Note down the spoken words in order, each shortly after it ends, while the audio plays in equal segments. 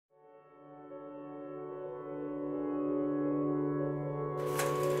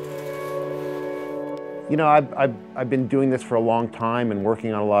You know, I've been doing this for a long time and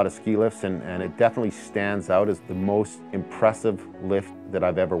working on a lot of ski lifts, and it definitely stands out as the most impressive lift that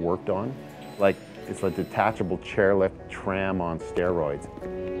I've ever worked on. Like, it's a detachable chairlift tram on steroids.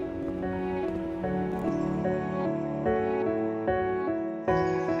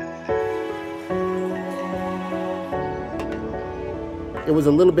 It was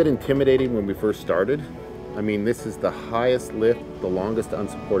a little bit intimidating when we first started. I mean, this is the highest lift, the longest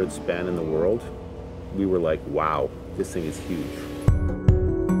unsupported span in the world. We were like, wow, this thing is huge.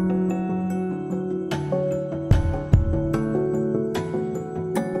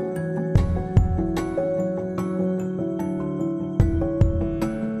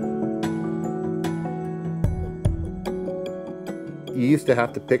 You used to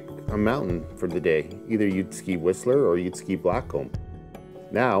have to pick a mountain for the day. Either you'd ski Whistler or you'd ski Blackcomb.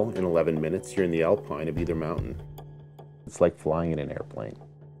 Now, in 11 minutes, you're in the alpine of either mountain. It's like flying in an airplane.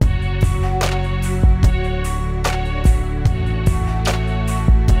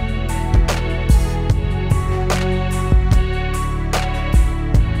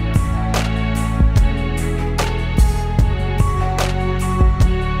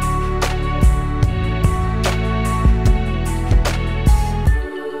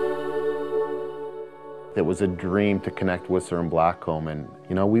 It was a dream to connect Whistler and Blackcomb, and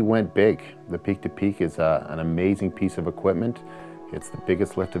you know, we went big. The Peak to Peak is an amazing piece of equipment. It's the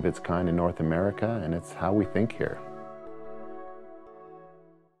biggest lift of its kind in North America, and it's how we think here.